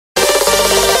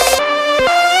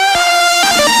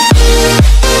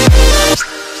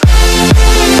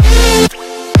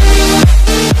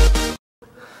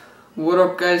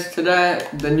guys, today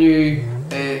the new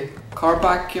car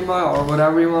pack came out, or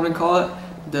whatever you want to call it,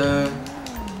 the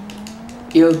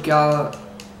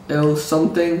Il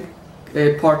something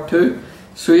part 2.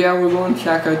 So yeah, we're going to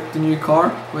check out the new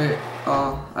car. Wait,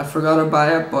 I forgot to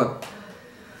buy it, but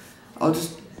I'll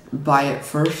just buy it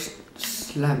first.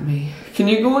 Just let me, can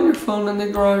you go on your phone in the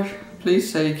garage?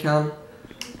 Please say you can.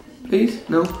 Please?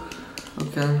 No?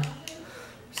 Okay.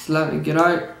 Just let me get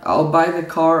out. I'll buy the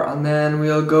car and then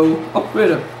we'll go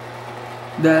upgrade it.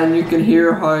 Then you can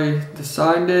hear how the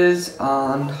sound is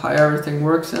and how everything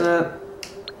works in it.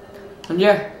 And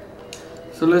yeah,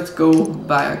 so let's go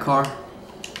buy a car.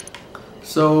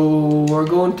 So we're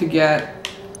going to get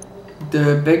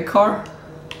the big car.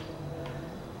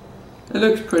 It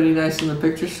looks pretty nice in the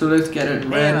picture, so let's get it in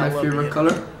red, my favorite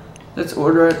color. Let's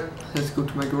order it. Let's go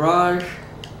to my garage,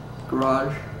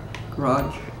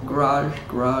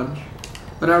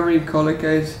 whatever you call it,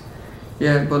 guys.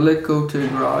 Yeah, but let's go to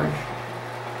garage.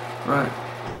 Right,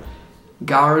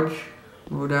 garage,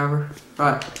 whatever.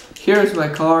 Right, here's my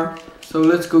car. So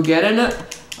let's go get in it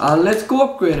and let's go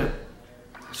upgrade it.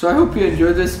 So I hope you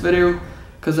enjoyed this video,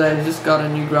 because I just got a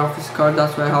new graphics card.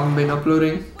 That's why I haven't been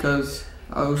uploading, because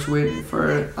I was waiting for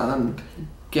it and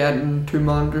getting 2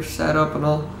 monitors set up and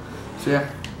all. So yeah,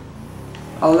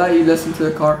 I'll let you listen to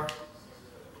the car.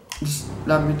 Just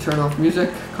let me turn off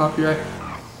music, copyright.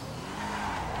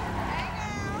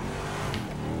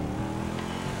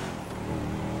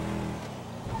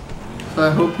 So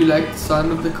I hope you like the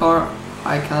sound of the car.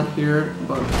 I can't hear it,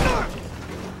 but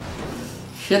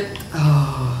shit.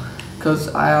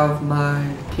 Because I have my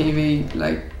TV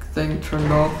like thing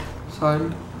turned off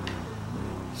sound.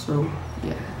 So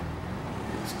yeah,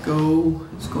 let's go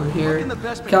in here.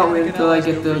 Can't wait until I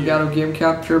get the Elgato game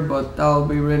capture, but that'll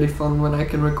be really fun when I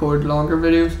can record longer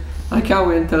videos. I can't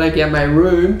wait until I get my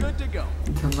room,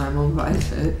 until my mom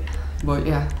buys it. But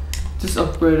yeah, just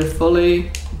upgrade it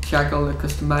fully, check all the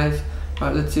customized.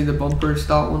 Right, let's see the bumpers,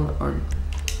 that one, or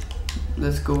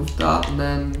let's go with that. And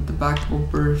then the back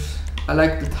bumpers, I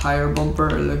like the tire bumper,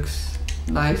 it looks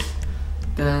nice.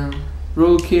 Then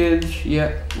roll cage,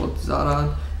 yeah, what does that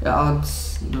add? It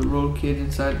adds the roll cage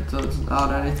inside, it doesn't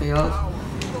add anything else.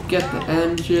 Get the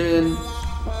engine,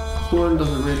 horn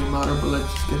doesn't really matter, but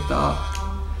let's just get that.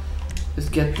 Let's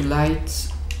get the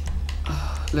lights,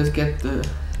 let's get the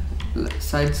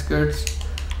side skirts.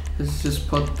 Let's just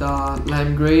put the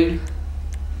lime green,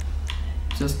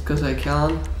 just because I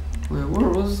can. Wait, where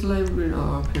was lime green?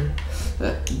 Oh, up here.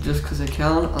 Just because I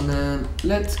can. And then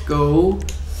let's go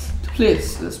to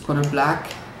place. Let's put it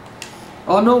black.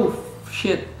 Oh no,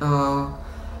 shit.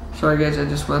 Sorry guys, I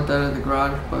just went out of the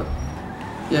garage, but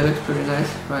yeah, it looks pretty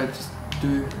nice. Right, just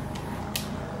do.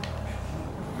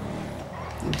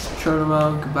 Let's turn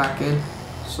around, go back in.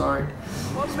 Sorry.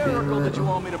 What miracle did you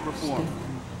want me to perform?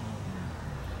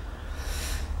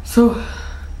 So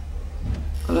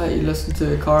I'll let you listen to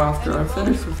the car after I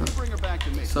finish with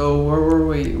it. So where were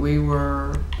we? We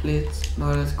were plates.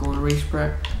 Now let's go and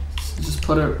respray. Just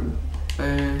put it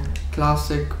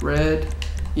classic red.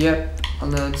 Yep.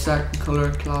 And then second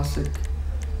color classic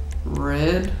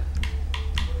red.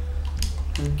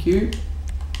 Thank you.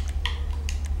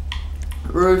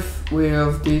 Roof, we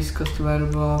have these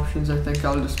customizable options. I think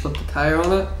I'll just put the tire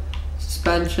on it.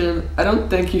 Suspension, I don't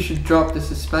think you should drop the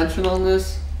suspension on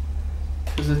this,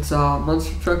 because it's a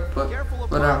monster truck, but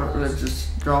whatever, let's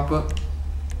just drop it.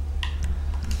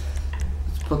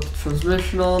 Let's put the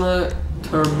transmission on it,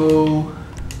 turbo,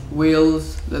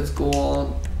 wheels, let's go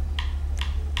on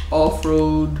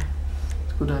off-road,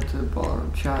 let's go down to the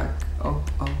bottom, check, up,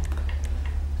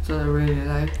 so I really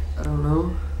like, I don't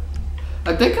know.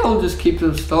 I think I'll just keep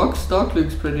them stock. Stock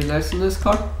looks pretty nice in this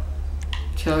car.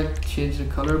 Can't change the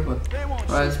color, but right,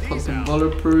 let's put them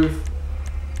bulletproof.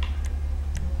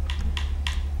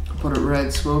 Put it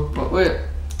red smoke, but wait,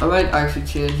 I might actually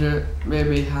change it.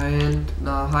 Maybe high end.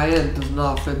 Nah, high end does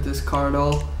not fit this car at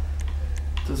all.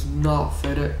 Does not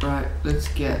fit it. Right, let's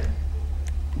get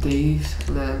these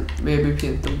and then maybe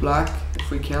paint them black if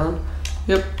we can.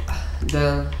 Yep.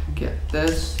 Then get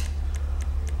this.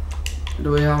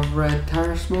 Do we have red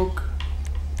tire smoke?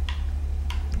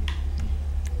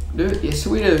 Do it? Yes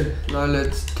we do. Now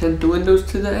let's tint the windows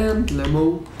to the end.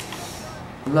 Limo.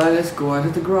 Now let's go out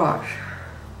of the garage.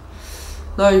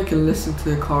 Now you can listen to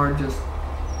the car. Just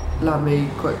let me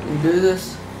quickly do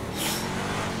this.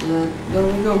 And then there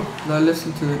we go. Now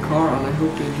listen to the car, and I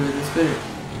hope you enjoyed this video.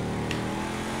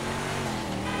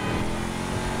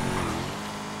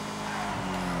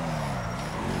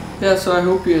 Yeah, so I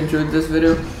hope you enjoyed this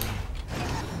video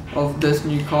of this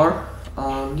new car,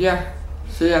 and yeah,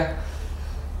 so yeah,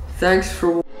 thanks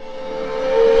for watching.